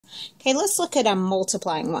Okay, let's look at a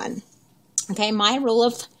multiplying one. Okay, my rule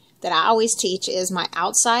of that I always teach is my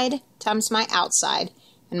outside times my outside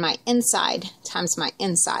and my inside times my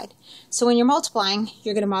inside. So when you're multiplying,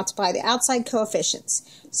 you're going to multiply the outside coefficients.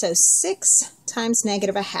 So 6 times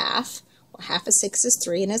negative a half. Well, half of 6 is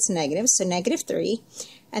 3 and it's negative, so negative 3.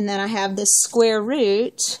 And then I have the square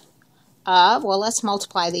root of, well, let's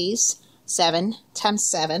multiply these. 7 times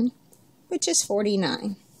 7, which is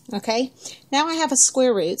 49. Okay, now I have a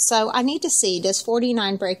square root, so I need to see, does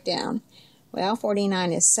 49 break down? Well,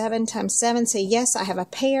 49 is 7 times 7, so yes, I have a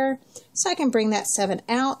pair, so I can bring that 7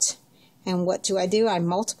 out. And what do? I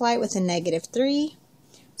multiply it with a negative 3,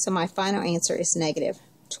 so my final answer is negative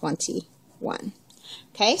 21.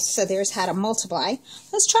 Okay, so there's how to multiply.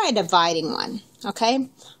 Let's try a dividing one, okay?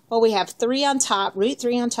 Well, we have 3 on top, root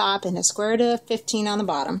 3 on top, and a square root of 15 on the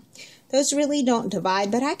bottom. Those really don't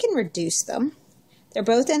divide, but I can reduce them. They're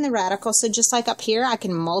both in the radical, so just like up here, I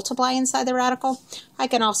can multiply inside the radical. I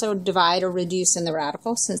can also divide or reduce in the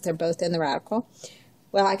radical, since they're both in the radical.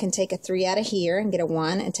 Well, I can take a 3 out of here and get a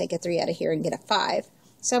 1, and take a 3 out of here and get a 5.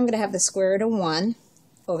 So I'm going to have the square root of 1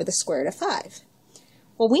 over the square root of 5.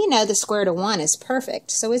 Well, we know the square root of 1 is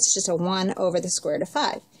perfect, so it's just a 1 over the square root of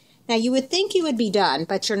 5. Now, you would think you would be done,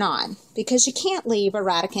 but you're not, because you can't leave a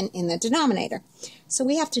radicand in the denominator. So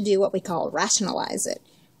we have to do what we call rationalize it,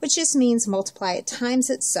 which just means multiply it times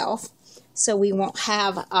itself, so we won't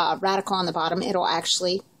have a radical on the bottom. It'll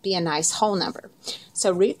actually be a nice whole number.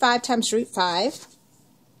 So root 5 times root 5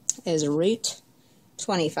 is root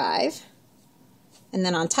 25. And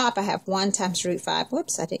then on top I have 1 times root 5.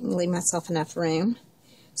 Whoops, I didn't leave myself enough room.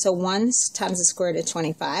 So 1 times the square root of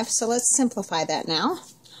 25. So let's simplify that now.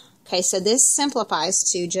 Okay, so this simplifies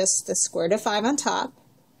to just the square root of 5 on top.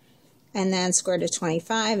 And then square root of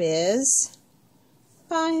 25 is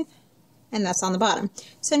 5. And that's on the bottom.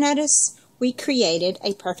 So notice we created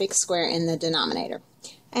a perfect square in the denominator.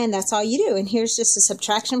 And that's all you do. And here's just a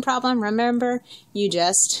subtraction problem. Remember, you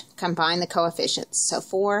just combine the coefficients. So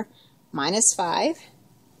 4 minus 5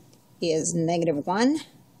 is negative 1,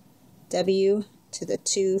 w to the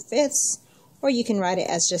 2/5, or you can write it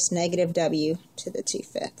as just negative w to the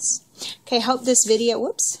 2/5. Okay, hope this video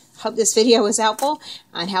was helpful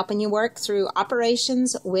on helping you work through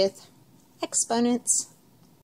operations with exponents.